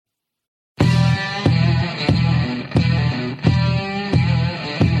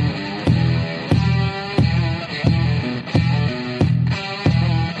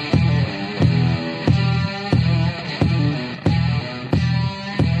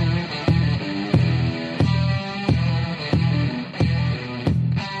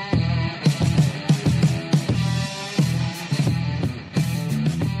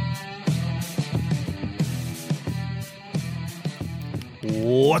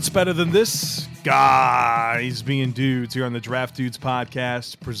What's better than this? Guys being dudes here on the Draft Dudes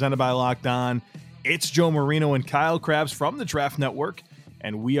podcast, presented by Locked On. It's Joe Marino and Kyle Krabs from the Draft Network,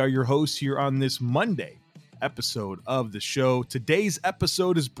 and we are your hosts here on this Monday episode of the show. Today's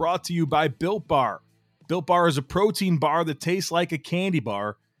episode is brought to you by Built Bar. Built Bar is a protein bar that tastes like a candy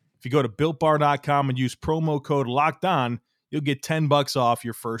bar. If you go to BuiltBar.com and use promo code Locked On, you'll get $10 off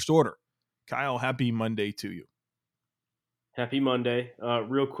your first order. Kyle, happy Monday to you. Happy Monday.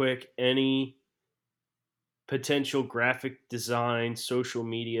 Real quick, any potential graphic design, social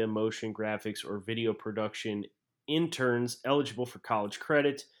media, motion graphics, or video production interns eligible for college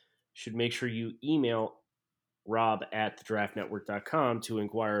credit should make sure you email Rob at thedraftnetwork.com to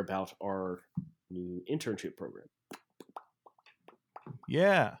inquire about our new internship program.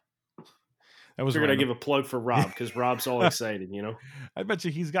 Yeah. That was Figured I'd give a plug for Rob because Rob's all excited, you know? I bet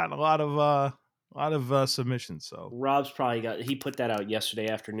you he's gotten a lot of submissions. So Rob's probably he put that out yesterday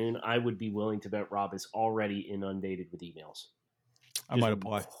afternoon. I would be willing to bet Rob is already inundated with emails. I might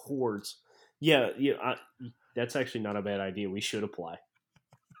apply. Hordes. Yeah, that's actually not a bad idea. We should apply.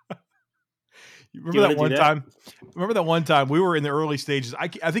 Remember that one time we were in the early stages. I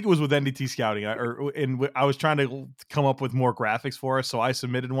think it was with NDT Scouting, I was trying to come up with more graphics for us, so I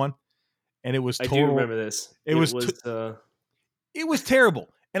submitted one, and it was total. I do remember this. It was terrible,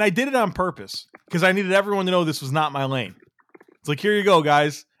 and I did it on purpose because I needed everyone to know this was not my lane. It's like, here you go,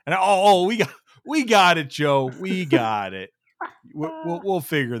 guys, and we got it, Joe, we got it. We'll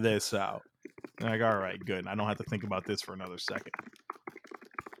figure this out. And I'm like, all right, good. I don't have to think about this for another second.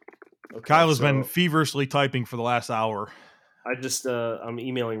 Okay, Kyle has been feverishly typing for the last hour. I'm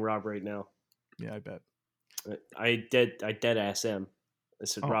emailing Rob right now. Yeah, I bet. I dead ass him. I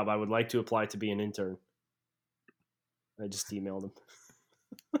said, Rob, I would like to apply to be an intern. I just emailed him.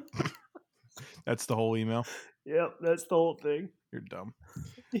 That's the whole email? Yep, that's the whole thing. You're dumb.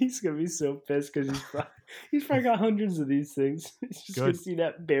 He's going to be so pissed because he's probably got hundreds of these things. He's just going to see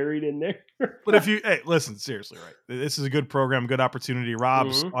that buried in there. But listen, seriously, right? This is a good program, good opportunity.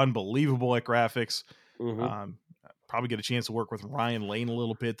 Rob's unbelievable at graphics. Probably get a chance to work with Ryan Lane a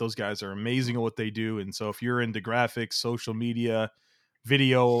little bit. Those guys are amazing at what they do. And so if you're into graphics, social media,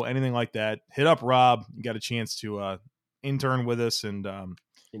 video, anything like that, hit up Rob. You got a chance to intern with us and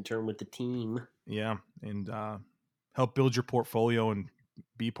intern with the team. Yeah, and help build your portfolio and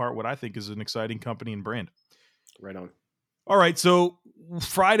be part of what I think is an exciting company and brand. Right on. All right, so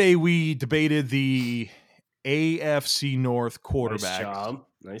Friday we debated the AFC North quarterbacks.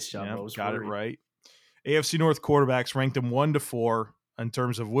 Nice job. Yeah, got it right. AFC North quarterbacks, ranked them 1 to 4 in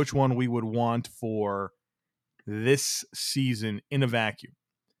terms of which one we would want for this season in a vacuum.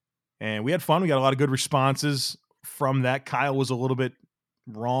 And we had fun. We got a lot of good responses from that. Kyle was a little bit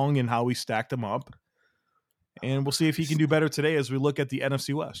wrong in how we stacked them up. And we'll see if he can do better today as we look at the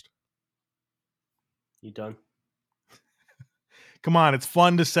NFC West. You done? Come on, it's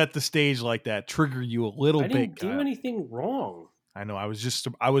fun to set the stage like that, trigger you a little bit. I didn't do anything wrong. I know. I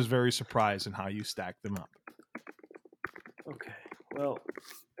was very surprised in how you stacked them up. Okay. Well,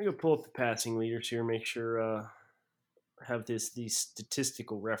 I'm going to pull up the passing leaders here, make sure I have these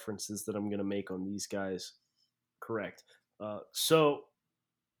statistical references that I'm going to make on these guys correct. So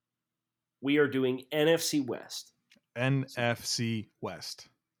we are doing NFC West. NFC West.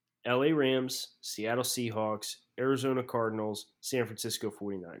 LA Rams, Seattle Seahawks, Arizona Cardinals, San Francisco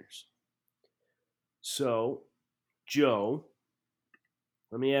 49ers. So, Joe,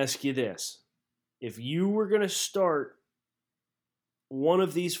 let me ask you this. If you were going to start one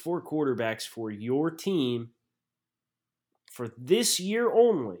of these 4 quarterbacks for your team for this year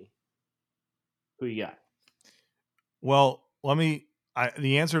only, who you got? Well,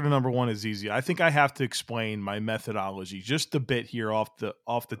 the answer to number 1 is easy. I think I have to explain my methodology just a bit here off the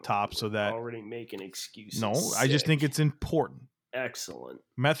top so that already making excuses. No, I just think it's important. Excellent.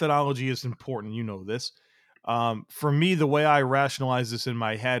 Methodology is important. You know this. For me, the way I rationalized this in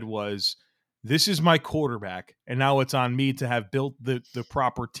my head was this is my quarterback, and now it's on me to have built the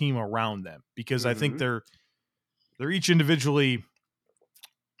proper team around them because I think they're each individually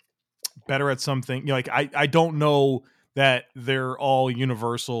better at something. You know, like I don't know that they're all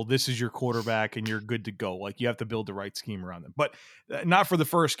universal. This is your quarterback and you're good to go. Like you have to build the right scheme around them, but not for the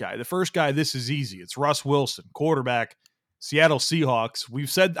first guy. The first guy, this is easy. It's Russ Wilson, quarterback, Seattle Seahawks. We've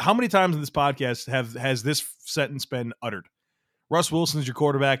said how many times in this podcast has this sentence been uttered? Russ Wilson's your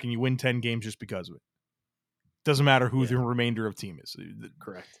quarterback and you win 10 games just because of it. Doesn't matter who the remainder of team is.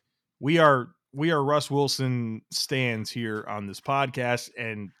 Correct. We are Russ Wilson stans here on this podcast,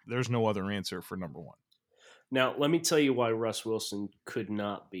 and there's no other answer for number 1. Now, let me tell you why Russ Wilson could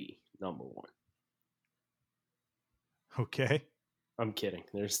not be number 1. Okay. I'm kidding.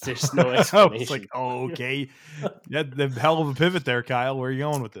 There's no I was explanation. like, oh, okay. The hell of a pivot there, Kyle. Where are you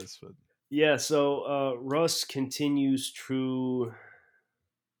going with this? But Yeah, so Russ continues to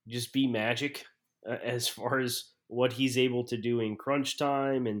just be magic as far as what he's able to do in crunch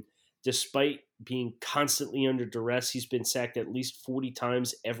time. And despite being constantly under duress, he's been sacked at least 40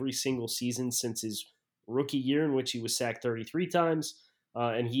 times every single season since his rookie year, in which he was sacked 33 times.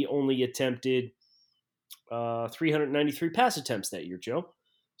 And he only attempted 393 pass attempts that year, Joe.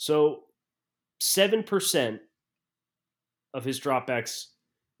 So 7% of his dropbacks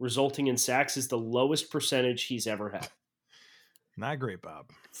resulting in sacks is the lowest percentage he's ever had. not great,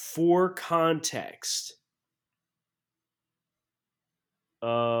 Bob. For context,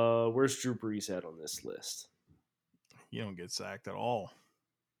 where's Drew Brees at on this list? You don't get sacked at all.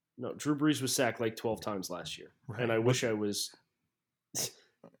 No, Drew Brees was sacked like 12 times last year. Right. And I wish I was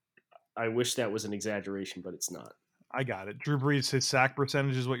I wish that was an exaggeration, but it's not. I got it. Drew Brees, his sack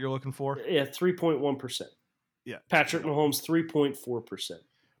percentage is what you're looking for? Yeah, 3.1%. Yeah. Patrick Mahomes, 3.4%.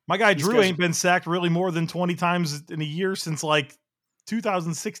 My guy Drew ain't been sacked really more than 20 times in a year since like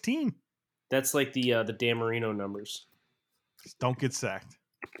 2016. That's like the Dan Marino numbers. Just don't get sacked.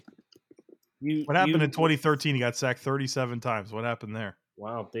 What happened in 2013? He got sacked 37 times. What happened there?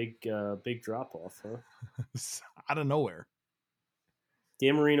 Wow, big drop off, huh? Out of nowhere.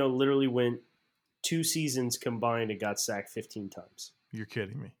 Dan Marino literally went 2 seasons combined and got sacked 15 times. You're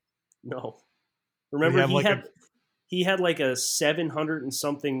kidding me. No. Remember, he had like a 700 and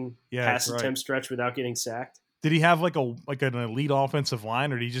something pass attempt stretch without getting sacked. Did he have like an elite offensive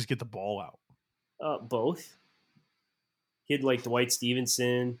line, or did he just get the ball out? Both. He had like Dwight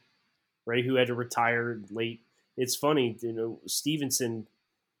Stevenson, right, who had to retire late. It's funny, Stevenson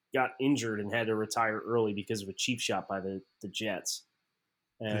got injured and had to retire early because of a cheap shot by the Jets.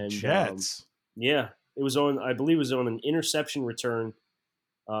 And, the Jets? Yeah. I believe it was on an interception return.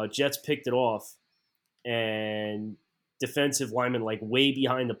 Jets picked it off, and defensive lineman, like way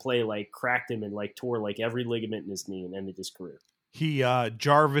behind the play, like cracked him and like tore like every ligament in his knee and ended his career. He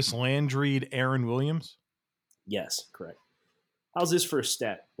Jarvis Landry'd Aaron Williams? Yes, correct. How's this for a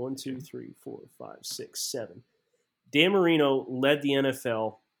stat? 1, 2, 3, 4, 5, 6, 7. Dan Marino led the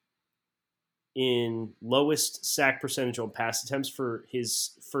NFL in lowest sack percentage on pass attempts for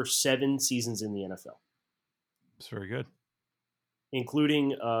his first 7 seasons in the NFL. That's very good.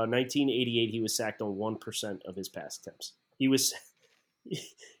 Including 1988, he was sacked on 1% of his pass attempts. He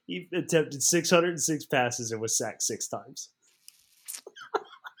attempted 606 passes and was sacked 6 times.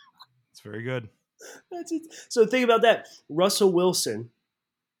 That's very good. That's it. So think about that. Russell Wilson,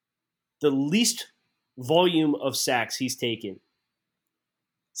 the least volume of sacks he's taken,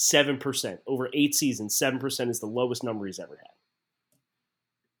 7%. Over 8 seasons, 7% is the lowest number he's ever had.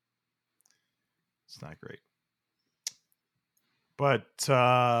 It's not great. But,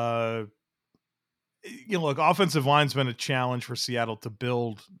 look, offensive line's been a challenge for Seattle to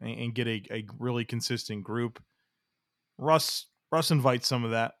build and get a really consistent group. Russ invites some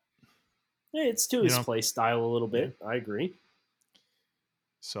of that. Yeah, it's to his play style a little bit. Yeah. I agree.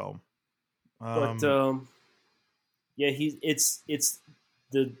 So, it's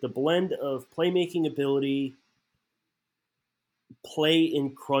the blend of playmaking ability, play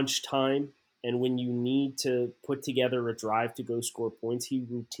in crunch time, and when you need to put together a drive to go score points, he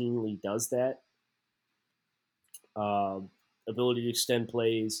routinely does that. Ability to extend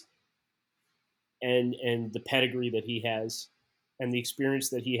plays, and the pedigree that he has, and the experience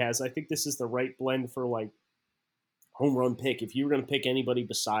that he has. I think this is the right blend for like home run pick. If you were going to pick anybody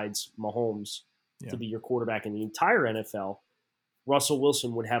besides Mahomes to be your quarterback in the entire NFL, Russell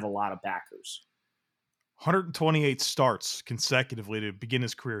Wilson would have a lot of backers. 128 starts consecutively to begin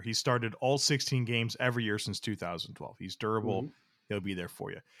his career. He started all 16 games every year since 2012. He's durable. Mm-hmm. He'll be there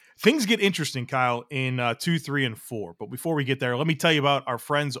for you. Things get interesting, Kyle, in 2, 3, and 4. But before we get there, let me tell you about our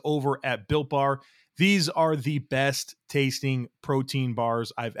friends over at Built Bar. These are the best tasting protein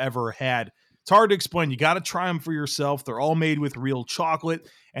bars I've ever had. It's hard to explain. You got to try them for yourself. They're all made with real chocolate,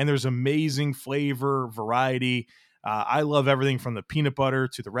 and there's amazing flavor variety. I love everything from the peanut butter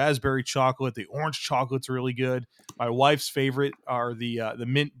to the raspberry chocolate. The orange chocolate's really good. My wife's favorite are the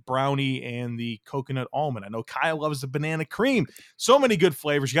mint brownie and the coconut almond. I know Kyle loves the banana cream. So many good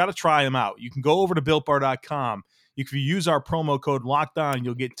flavors. You got to try them out. You can go over to BuiltBar.com. If you use our promo code LOCKEDON,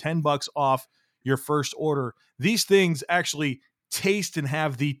 you'll get $10 off your first order. These things actually taste and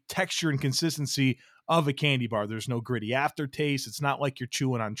have the texture and consistency of a candy bar. There's no gritty aftertaste. It's not like you're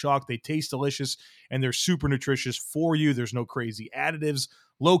chewing on chalk. They taste delicious, and they're super nutritious for you. There's no crazy additives,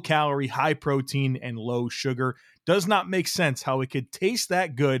 low calorie, high protein, and low sugar. Does not make sense how it could taste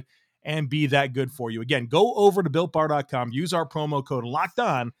that good and be that good for you. Again, go over to BuiltBar.com, use our promo code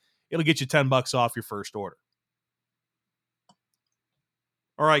LOCKEDON. It'll get you $10 off your first order.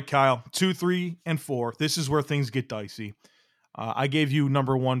 All right, Kyle, 2, 3, and 4. This is where things get dicey. I gave you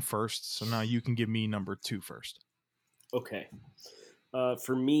number 1 first, so now you can give me number 2 first. Okay.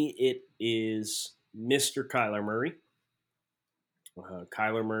 For me, it is Mr. Kyler Murray.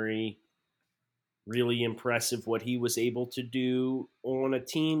 Kyler Murray, really impressive what he was able to do on a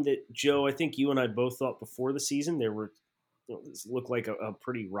team that, Joe, I think you and I both thought before the season this looked like a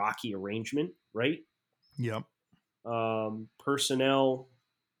pretty rocky arrangement, right? Yep. Personnel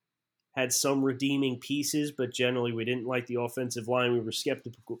had some redeeming pieces, but generally we didn't like the offensive line. We were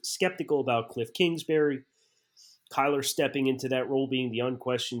skeptical about Cliff Kingsbury. Kyler stepping into that role, being the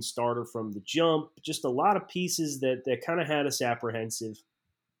unquestioned starter from the jump. Just a lot of pieces that kind of had us apprehensive.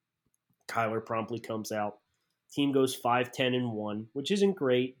 Kyler promptly comes out. Team goes 5-10-1, which isn't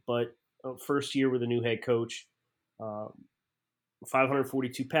great, but first year with a new head coach.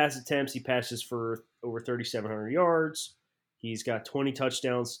 542 pass attempts. He passes for over 3,700 yards. He's got 20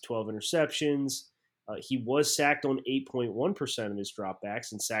 touchdowns, 12 interceptions. He was sacked on 8.1% of his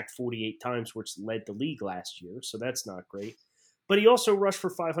dropbacks and sacked 48 times, which led the league last year, so that's not great. But he also rushed for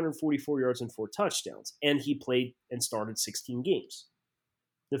 544 yards and 4 touchdowns, and he played and started 16 games.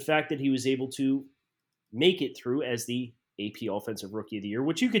 The fact that he was able to make it through as the AP Offensive Rookie of the Year,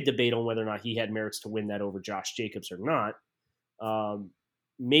 which you could debate on whether or not he had merits to win that over Josh Jacobs or not,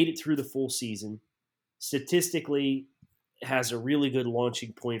 made it through the full season. Statistically, has a really good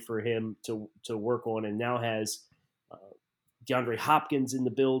launching point for him to work on, and now has DeAndre Hopkins in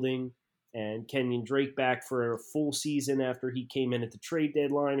the building and Kenyon Drake back for a full season after he came in at the trade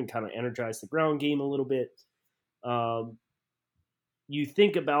deadline and kind of energized the ground game a little bit. You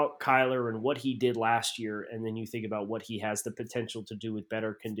think about Kyler and what he did last year, and then you think about what he has the potential to do with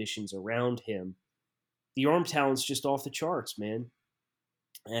better conditions around him. The arm talent's just off the charts, man.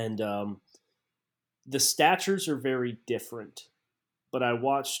 And the statures are very different, but I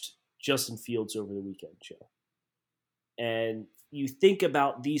watched Justin Fields over the weekend, Joe. And you think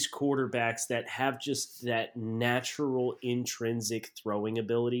about these quarterbacks that have just that natural intrinsic throwing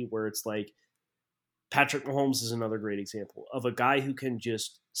ability where it's like Patrick Mahomes is another great example of a guy who can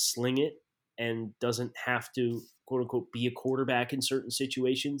just sling it and doesn't have to, quote unquote, be a quarterback in certain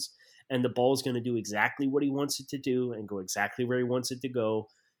situations. And the ball is going to do exactly what he wants it to do and go exactly where he wants it to go.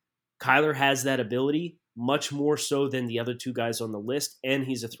 Kyler has that ability much more so than the other two guys on the list, and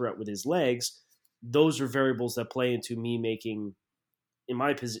he's a threat with his legs. Those are variables that play into me making, in my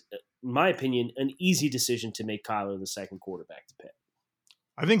opinion, an easy decision to make Kyler the second quarterback to pick.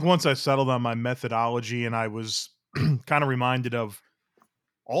 I think once I settled on my methodology and I was kind of reminded of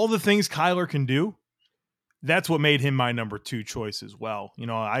all the things Kyler can do, that's what made him my number 2 choice as well. You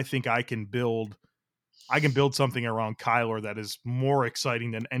know, I think I can build something around Kyler that is more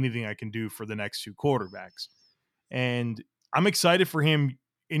exciting than anything I can do for the next 2 quarterbacks. And I'm excited for him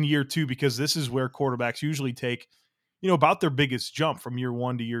in year 2 because this is where quarterbacks usually take, about their biggest jump from year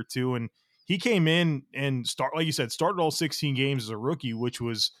 1 to year 2. And he came in and like you said, started all 16 games as a rookie, which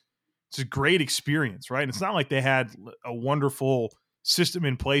was it's a great experience, right? And it's not like they had a wonderful system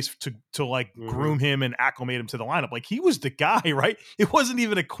in place to like groom him and acclimate him to the lineup. Like he was the guy, right? It wasn't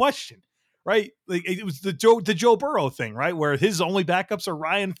even a question. Right, like it was the Joe Burrow thing, right, where his only backups are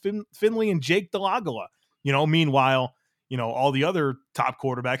Ryan Finley and Jake Delagula. Meanwhile, all the other top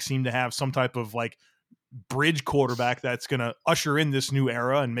quarterbacks seem to have some type of like bridge quarterback that's going to usher in this new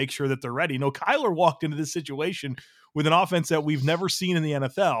era and make sure that they're ready. Kyler walked into this situation with an offense that we've never seen in the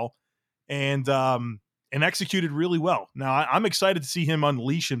NFL, and executed really well. Now I'm excited to see him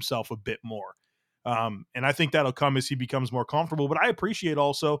unleash himself a bit more, and I think that'll come as he becomes more comfortable. But I appreciate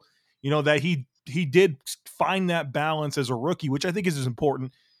also, that he did find that balance as a rookie, which I think is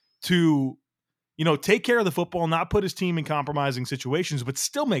important to, take care of the football, not put his team in compromising situations, but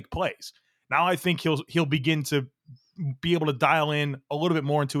still make plays. Now I think he'll begin to be able to dial in a little bit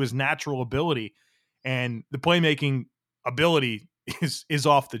more into his natural ability, and the playmaking ability is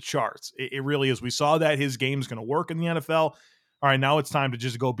off the charts. It really is. We saw that his game's going to work in the NFL. All right, now it's time to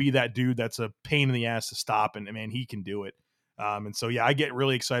just go be that dude that's a pain in the ass to stop, and man, he can do it. And so, yeah, I get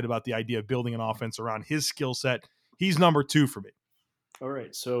really excited about the idea of building an offense around his skill set. He's number 2 for me. All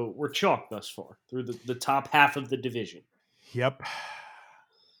right, so we're chalk thus far through the top half of the division. Yep.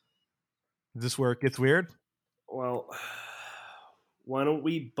 Is this where it gets weird? Well, why don't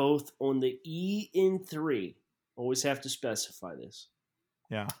we both on the E in 3, always have to specify this.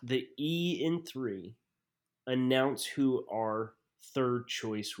 Yeah. The E in 3, announce who our third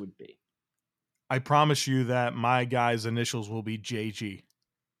choice would be. I promise you that my guy's initials will be JG.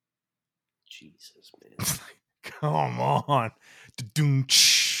 Jesus, man. Come on.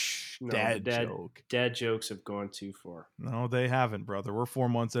 No, Dad the joke. dad jokes have gone too far. No, they haven't, brother. We're 4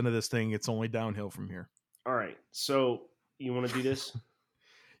 months into this thing. It's only downhill from here. All right. So you want to do this?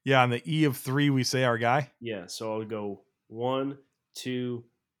 Yeah, on the E of 3, we say our guy. Yeah. So I'll go 1, 2,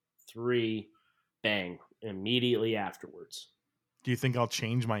 3, bang, immediately afterwards. Do you think I'll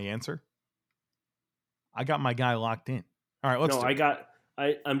change my answer? I got my guy locked in. All right, let's No, do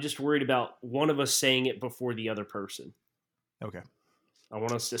it. I'm just worried about one of us saying it before the other person. Okay. I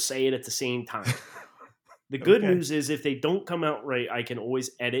want us to say it at the same time. The good Okay. news is if they don't come out right, I can always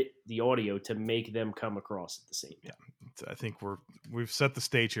edit the audio to make them come across at the same time. Yeah, I think we've set the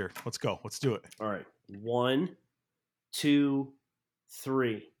stage here. Let's go. Let's do it. All right. 1, 2,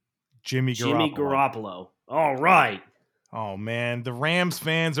 3. Jimmy Garoppolo. All right. Oh man, the Rams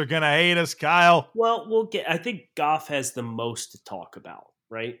fans are gonna hate us, Kyle. Well, we'll get. I think Goff has the most to talk about,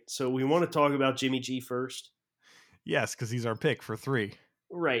 right? So we want to talk about Jimmy G first. Yes, because he's our pick for 3.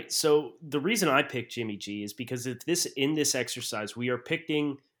 Right. So the reason I picked Jimmy G is because in this exercise we are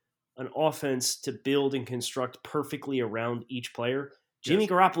picking an offense to build and construct perfectly around each player. Jimmy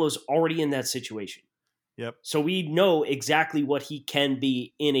Garoppolo is already in that situation. Yep. So we know exactly what he can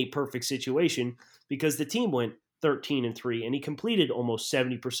be in a perfect situation because the team went 13-3 and he completed almost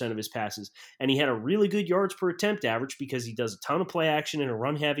 70% of his passes. And he had a really good yards per attempt average because he does a ton of play action in a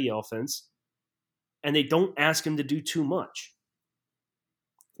run heavy offense. And they don't ask him to do too much.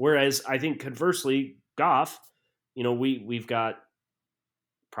 Whereas I think conversely, Goff, we've got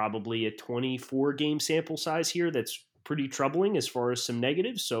probably a 24 game sample size here that's pretty troubling as far as some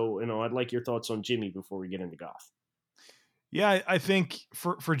negatives. So, I'd like your thoughts on Jimmy before we get into Goff. Yeah, I think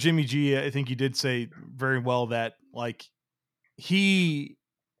for Jimmy G, I think you did say very well that like he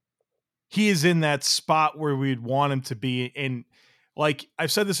is in that spot where we'd want him to be. And like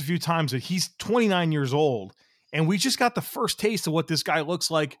I've said this a few times, that he's 29 years old, and we just got the first taste of what this guy looks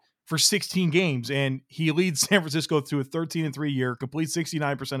like for 16 games, and he leads San Francisco through a 13-3 year, completes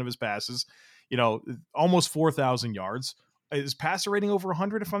 69% of his passes, almost 4,000 yards. His passer rating over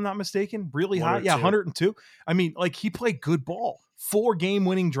 100, if I'm not mistaken, really high. Yeah, 102. I mean, like he played good ball. 4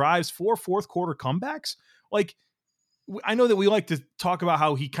 game-winning drives, 4 fourth-quarter comebacks. Like I know that we like to talk about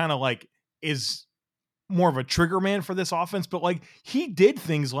how he kind of like is more of a trigger man for this offense, but like he did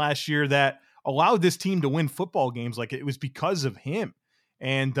things last year that allowed this team to win football games. Like it was because of him.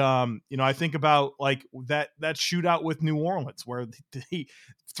 And, I think about like that shootout with New Orleans where he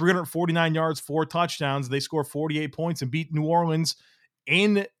 349 yards, 4 touchdowns. They score 48 points and beat New Orleans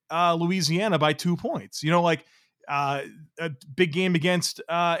in Louisiana by 2 points. A big game against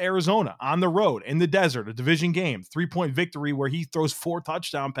Arizona on the road in the desert, a division game, 3-point victory where he throws 4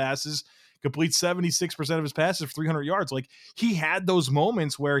 touchdown passes, completes 76% of his passes for 300 yards. Like he had those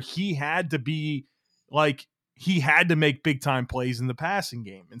moments where he had to be like, he had to make big time plays in the passing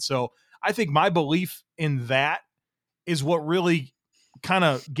game. And so I think my belief in that is what really kind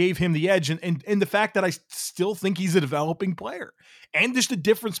of gave him the edge, and the fact that I still think he's a developing player, and just the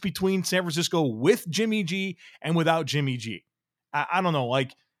difference between San Francisco with Jimmy G and without Jimmy G. I don't know.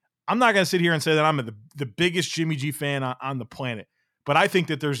 Like, I'm not going to sit here and say that I'm the biggest Jimmy G fan on the planet, but I think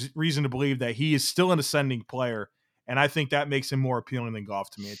that there's reason to believe that he is still an ascending player, and I think that makes him more appealing than Goff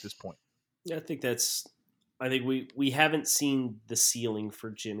to me at this point. Yeah, I think we haven't seen the ceiling for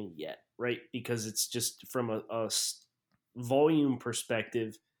Jimmy yet, right? Because it's just from a volume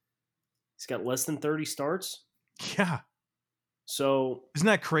perspective, he's got less than 30 starts. Yeah. So isn't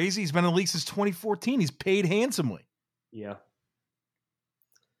that crazy? He's been in the league since 2014. He's paid handsomely. Yeah.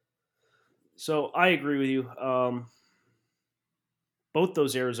 So I agree with you. Both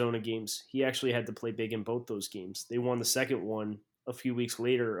those Arizona games, he actually had to play big in both those games. They won the second one a few weeks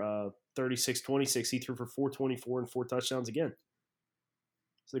later, 36-26. He threw for 424 and 4 touchdowns again.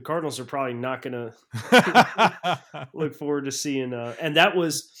 So the Cardinals are probably not going to look forward to seeing. And that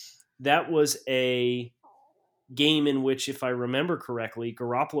was a game in which, if I remember correctly,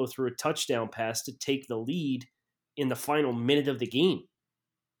 Garoppolo threw a touchdown pass to take the lead in the final minute of the game.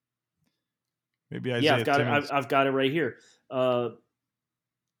 Maybe Isaiah Timmons. I've got it right here.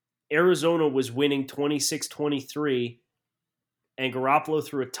 Arizona was winning 26-23, and Garoppolo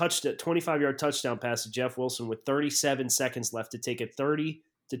threw a 25-yard touchdown pass to Jeff Wilson with 37 seconds left to take a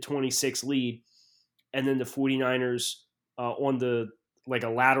 30-26 lead, and then the 49ers on the a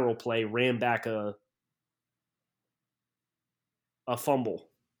lateral play ran back a fumble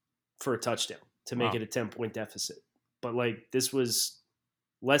for a touchdown to make it a 10-point deficit. But this was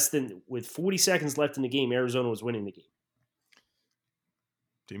with 40 seconds left in the game, Arizona was winning the game.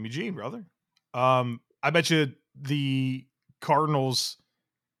 Jimmy G, brother. I bet you the Cardinals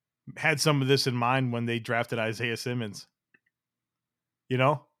had some of this in mind when they drafted Isaiah Simmons. You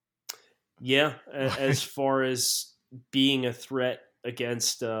know? Yeah, as far as being a threat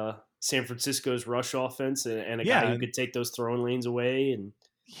against San Francisco's rush offense and a guy Yeah. who could take those throwing lanes away, and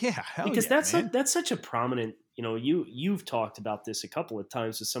Yeah, hell because yeah, man. that's such a prominent. You've talked about this a couple of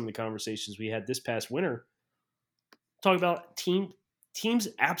times with some of the conversations we had this past winter. Talk about teams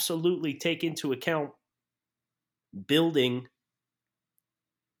absolutely take into account building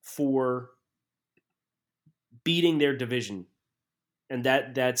for beating their division, and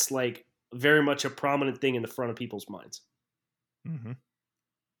that's like very much a prominent thing in the front of people's minds. Mm-hmm.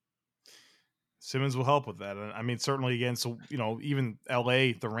 Simmons will help with that. I mean, certainly against, even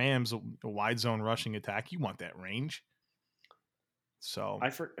LA, the Rams, a wide zone rushing attack, you want that range. So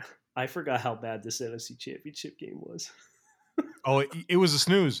I forgot how bad this NFC Championship game was. it was a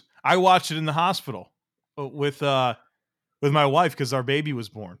snooze. I watched it in the hospital with my wife because our baby was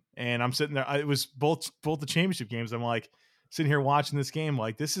born, and I'm sitting there. It was both the championship games. I'm like sitting here watching this game,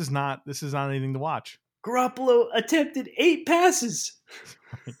 like this is not anything to watch. Garoppolo attempted 8 passes.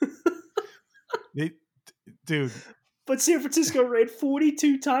 Dude. But San Francisco ran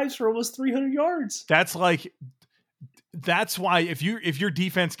 42 times for almost 300 yards. That's why if your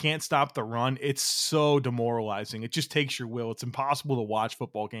defense can't stop the run, it's so demoralizing. It just takes your will. It's impossible to watch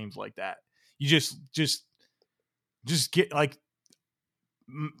football games like that. You just get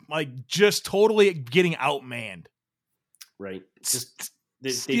just totally getting outmanned. Right. Just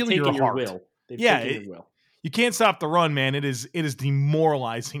they've stealing taken your heart. Will. They've taken your will. You can't stop the run, man. It is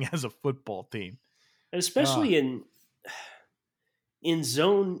demoralizing as a football team. And especially in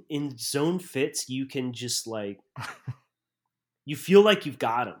zone fits, you can just you feel like you've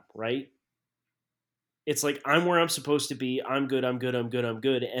got them, right? It's like, I'm where I'm supposed to be. I'm good.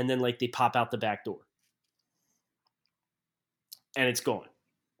 And then they pop out the back door. And it's gone.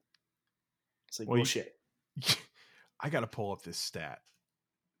 It's like, bullshit. I got to pull up this stat.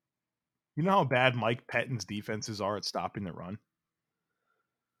 You know how bad Mike Pettine's defenses are at stopping the run?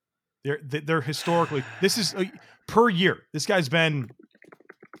 They're historically, this is per year. This guy's been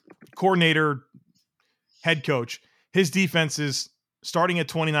coordinator, head coach. His defenses starting at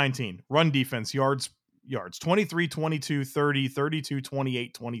 2019, run defense, yards, 23, 22, 30, 32,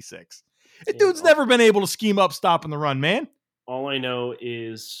 28, 26. That dude's never been able to scheme up stopping the run, man. All I know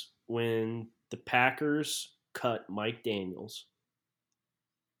is when the Packers cut Mike Daniels,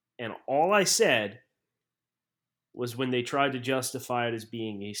 and all I said was, when they tried to justify it as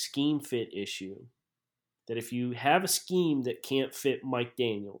being a scheme fit issue, that if you have a scheme that can't fit Mike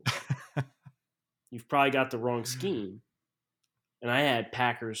Daniels, you've probably got the wrong scheme. And I had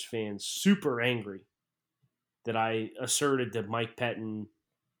Packers fans super angry that I asserted that Mike Pettine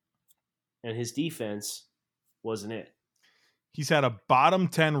and his defense wasn't it. He's had a bottom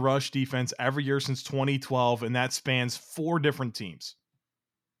 10 rush defense every year since 2012, and that spans 4 different teams.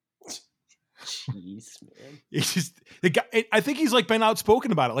 Jeez, man. It's just the guy. I think he's been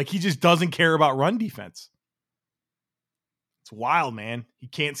outspoken about it. Like, he just doesn't care about run defense. It's wild, man. He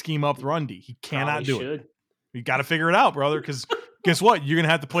can't scheme up the run D. He cannot do it. You got to figure it out, brother. Because guess what? You're gonna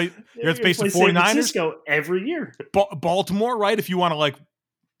have to play. You're gonna face the 49ers San Francisco every year. Baltimore, right? If you want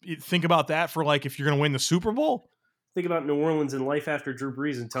to think about that for if you're gonna win the Super Bowl. Think about New Orleans and life after Drew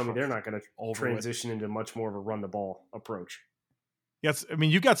Brees, and tell me they're not going to transition into much more of a run the ball approach. Yes, I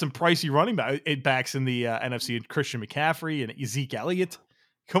mean, you got some pricey running backs in the NFC, Christian McCaffrey and Zeke Elliott.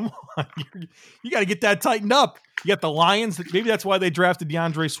 Come on, you got to get that tightened up. You got the Lions. Maybe that's why they drafted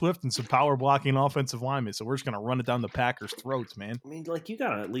DeAndre Swift and some power blocking offensive linemen. So we're just going to run it down the Packers' throats, man. I mean, you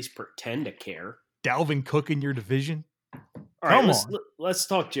got to at least pretend to care. Dalvin Cook in your division. All right, let's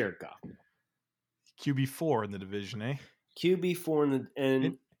talk Jared Goff. QB4 in the division, eh? QB4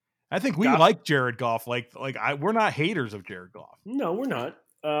 and I think we like Jared Goff. We're not haters of Jared Goff. No, we're not.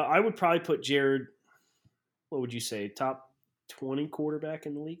 I would probably put Jared. What would you say? Top 20 quarterback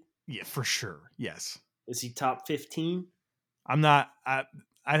in the league? Yeah, for sure. Yes. Is he top 15? I'm not. I'd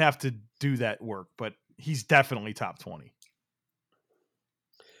have to do that work, but he's definitely top 20.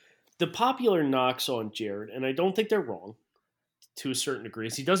 The popular knocks on Jared, and I don't think they're wrong to a certain degree,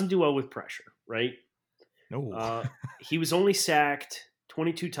 is he doesn't do well with pressure, right? No. He was only sacked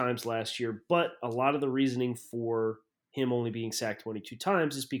 22 times last year, but a lot of the reasoning for him only being sacked 22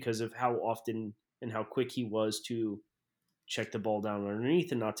 times is because of how often and how quick he was to check the ball down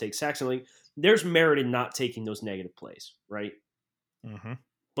underneath and not take sacks. And there's merit in not taking those negative plays, right? Mm-hmm.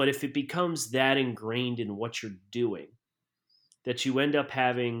 But if it becomes that ingrained in what you're doing, that you end up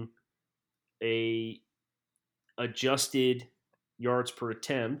having a adjusted yards per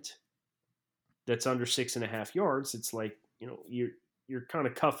attempt that's under 6.5 yards, it's you're you're kind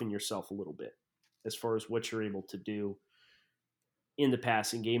of cuffing yourself a little bit as far as what you're able to do in the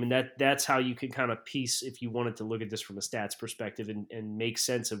passing game. And that's how you can kind of piece, if you wanted to look at this from a stats perspective and make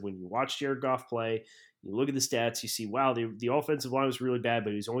sense of when you watch Jared Goff play, you look at the stats, you see, wow, the offensive line was really bad,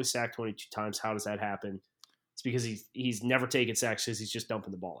 but he's only sacked 22 times. How does that happen? It's because he's never taken sacks because he's just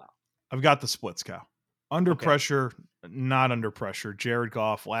dumping the ball out. I've got the splits, Kyle. Under Okay. pressure, not under pressure. Jared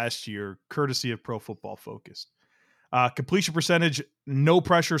Goff last year, courtesy of Pro Football Focus. Completion percentage, no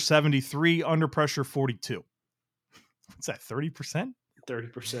pressure 73, under pressure 42. What's that, 30%?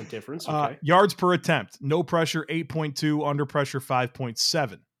 30% difference. Okay. Yards per attempt, no pressure 8.2, under pressure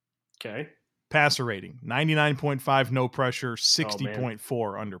 5.7. Okay. Passer rating, 99.5 no pressure,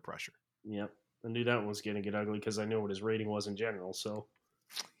 60.4 under pressure. Yep. I knew that one was going to get ugly because I knew what his rating was in general. So,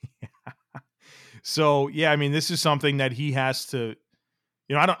 So yeah, I mean, this is something that he has to,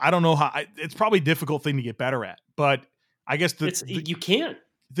 you know, I don't know how. It's probably a difficult thing to get better at, but I guess you can't.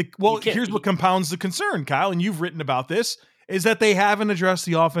 Here's what compounds the concern, Kyle, and you've written about this, is that they haven't addressed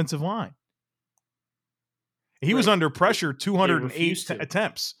the offensive line. He was under pressure 208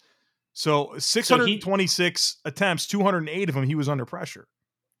 attempts. So 626 attempts, 208 of them, he was under pressure.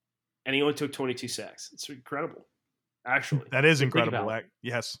 And he only took 22 sacks. It's incredible. Actually. That is incredible.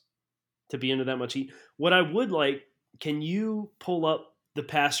 Yes. To be into that much heat. What I would like, can you pull up the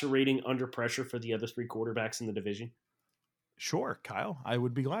passer rating under pressure for the other three quarterbacks in the division? Sure, Kyle. I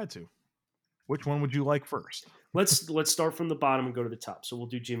would be glad to. Which one would you like first? Let's start from the bottom and go to the top. So we'll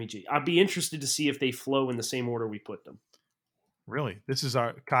do Jimmy G. I'd be interested to see if they flow in the same order we put them. Really? This is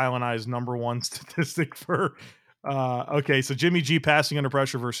Kyle and I's number one statistic for okay, so Jimmy G passing under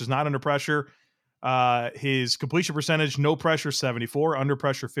pressure versus not under pressure. His completion percentage, no pressure 74, under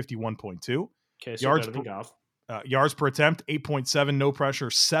pressure 51.2. Okay, so yards better than Goff. Yards per attempt 8.7, no pressure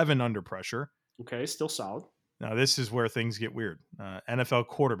 7 under pressure. Okay, still solid. Now this is where things get weird. NFL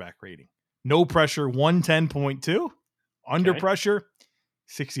quarterback rating, no pressure 110.2, under pressure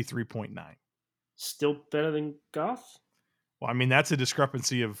 63.9. Still better than Goff? Well, I mean, that's a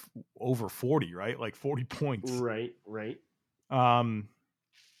discrepancy of over 40, right? Like 40 points. Right.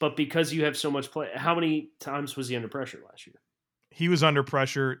 But because you have so much play, how many times was he under pressure last year? He was under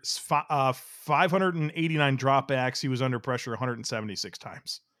pressure 589 dropbacks. He was under pressure 176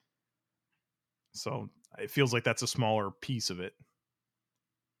 times. So it feels like that's a smaller piece of it.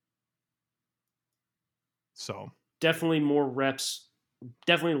 So definitely more reps.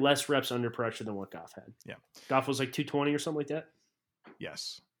 Definitely less reps under pressure than what Goff had. Yeah. Goff was like 220 or something like that?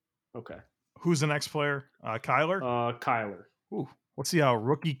 Yes. Okay. Who's the next player? Kyler? Kyler. Ooh, let's see how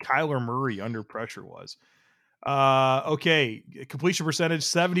rookie Kyler Murray under pressure was. Okay. Completion percentage,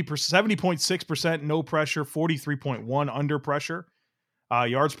 70.6%, no pressure, 43.1 under pressure.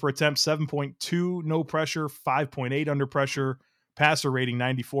 Yards per attempt, 7.2, no pressure, 5.8 under pressure. Passer rating,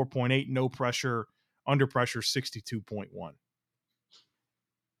 94.8, no pressure, under pressure, 62.1.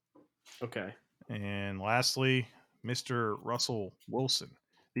 Okay. And lastly, Mr. Russell Wilson.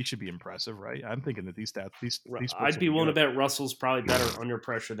 These should be impressive, right? I'm thinking that these stats. These I'd be willing to bet Russell's probably better under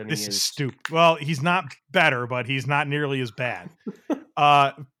pressure than he is. This is stupid. Well, he's not better, but he's not nearly as bad.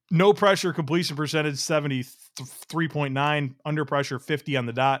 No pressure completion percentage 73.9, under pressure 50 on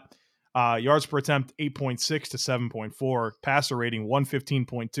the dot. Yards per attempt 8.6 to 7.4. Passer rating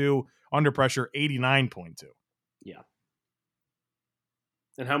 115.2. Under pressure 89.2. Yeah.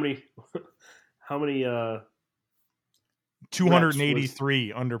 And how many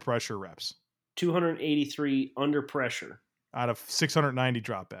 283 under pressure reps. 283 under pressure out of 690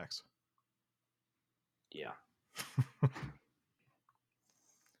 dropbacks. Yeah.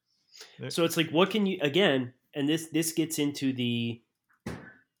 So it's like, what can you, again, and this gets into the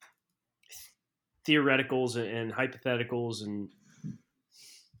theoreticals and hypotheticals, and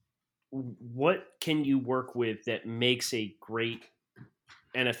what can you work with that makes a great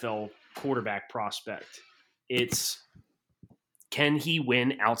NFL quarterback prospect? It's, can he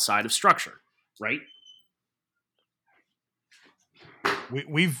win outside of structure, right?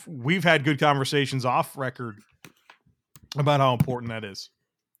 We've had good conversations off record about how important that is.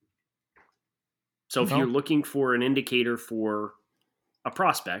 So if you're looking for an indicator for a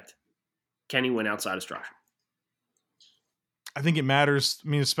prospect, can he win outside of structure? I think it matters. I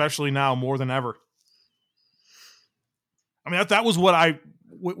mean, especially now more than ever. I mean, that was what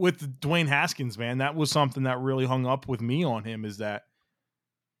with Dwayne Haskins, man, that was something that really hung up with me on him, is that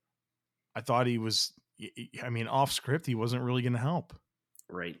I thought he was, I mean, off script, he wasn't really going to help.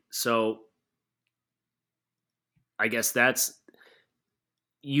 Right. So I guess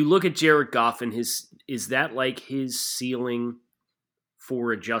you look at Jared Goff and is that like his ceiling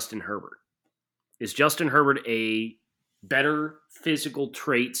for a Justin Herbert? Is Justin Herbert a better physical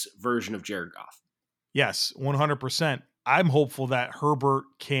traits version of Jared Goff. Yes, 100%. I'm hopeful that Herbert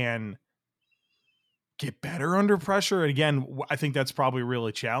can get better under pressure. Again, I think that's probably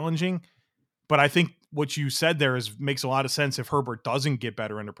really challenging. But I think what you said there makes a lot of sense. If Herbert doesn't get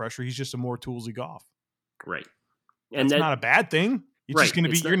better under pressure, he's just a more toolsy Goff. Right. And that's not a bad thing. It's just going to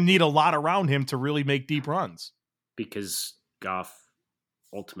be, you're going to need a lot around him to really make deep runs. Because Goff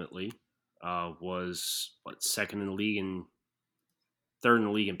ultimately was second in the league and third in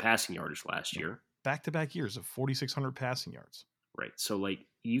the league in passing yardage last year. Back-to-back years of 4,600 passing yards. Right. So,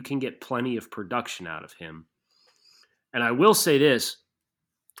 you can get plenty of production out of him. And I will say this,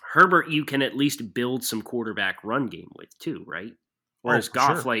 Herbert, you can at least build some quarterback run game with too, right? Whereas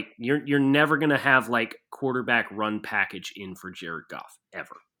Goff, sure. You're never going to have quarterback run package in for Jared Goff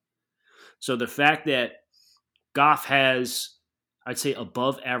ever. So the fact that Goff has, I'd say,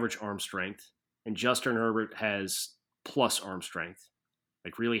 above average arm strength, and Justin Herbert has plus arm strength,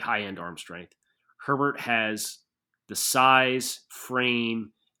 really high end arm strength. Herbert has the size,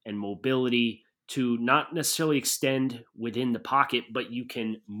 frame, and mobility to not necessarily extend within the pocket, but you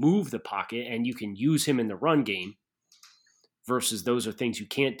can move the pocket and you can use him in the run game, versus those are things you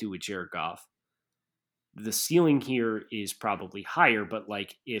can't do with Jared Goff. The ceiling here is probably higher, but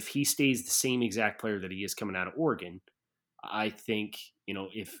if he stays the same exact player that he is coming out of Oregon, I think,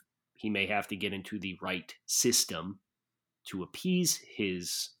 if he may have to get into the right system to appease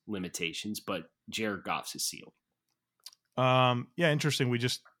his limitations, but Jared Goff's his ceiling. Yeah, interesting. We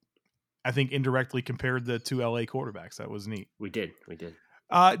just, I think, indirectly compared the two LA quarterbacks. That was neat. We did.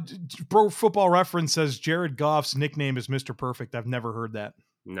 Pro Football Reference says Jared Goff's nickname is Mr. Perfect. I've never heard that.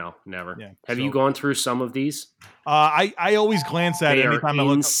 No, never. Yeah, have you gone through some of these? I always glance at it anytime I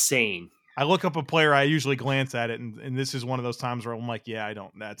look. Insane. I look up a player, I usually glance at it, and this is one of those times where I'm like, yeah,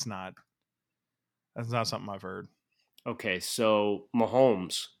 that's not something I've heard. Okay, so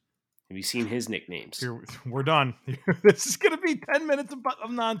Mahomes. Have you seen his nicknames? We're done. This is going to be 10 minutes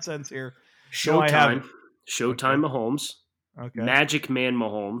of nonsense here. Showtime. Showtime okay. Mahomes. Okay. Magic Man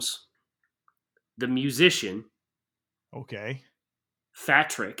Mahomes. The Musician. Okay.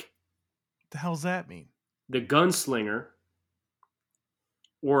 Fatrick. What the hell does that mean? The Gunslinger.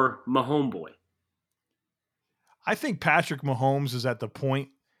 Or Mahomeboy. I think Patrick Mahomes is at the point,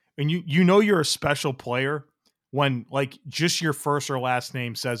 and you're a special player when just your first or last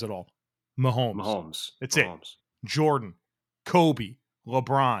name says it all. Mahomes. It's it. Jordan, Kobe,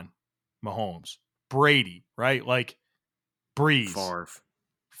 LeBron, Mahomes, Brady, right? Breeze,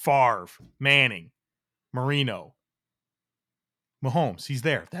 Favre, Manning, Marino, Mahomes. He's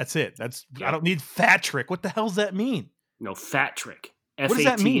there. That's it. I don't need Fatrick. What the hell does that mean? No, Fatrick. What does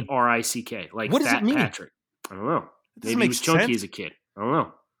that mean? Fatrick. What does it mean? Patrick. I don't know. Maybe he was chunky as a kid. I don't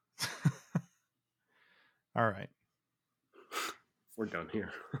know. All right. We're done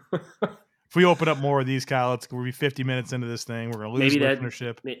here. If we open up more of these, Kyle, we'll be 50 minutes into this thing. We're going to lose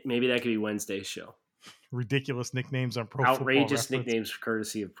listenership. Maybe that could be Wednesday's show. Ridiculous nicknames on Pro Football Reference. Outrageous nicknames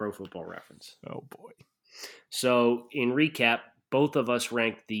courtesy of Pro Football Reference. Oh, boy. So, in recap, both of us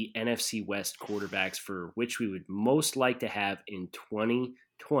ranked the NFC West quarterbacks for which we would most like to have in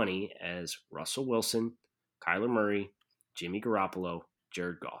 2020 as Russell Wilson, Kyler Murray, Jimmy Garoppolo,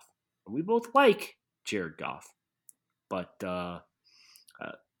 Jared Goff. And we both like Jared Goff. But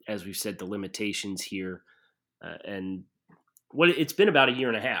as we've said, the limitations here and it's been about a year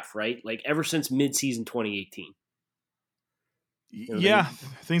and a half, right? Ever since midseason 2018. Yeah,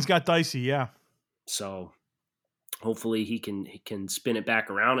 things got dicey, yeah. So hopefully he can spin it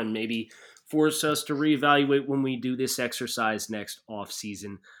back around and maybe force us to reevaluate when we do this exercise next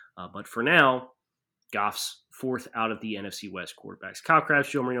offseason. But for now, Goff's fourth out of the NFC West quarterbacks. Kyle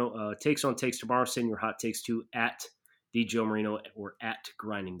Krabs, Joe Marino, takes on takes tomorrow. Send your hot takes to at the Joe Marino or at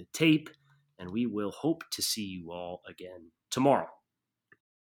Grinding the Tape. And we will hope to see you all again tomorrow.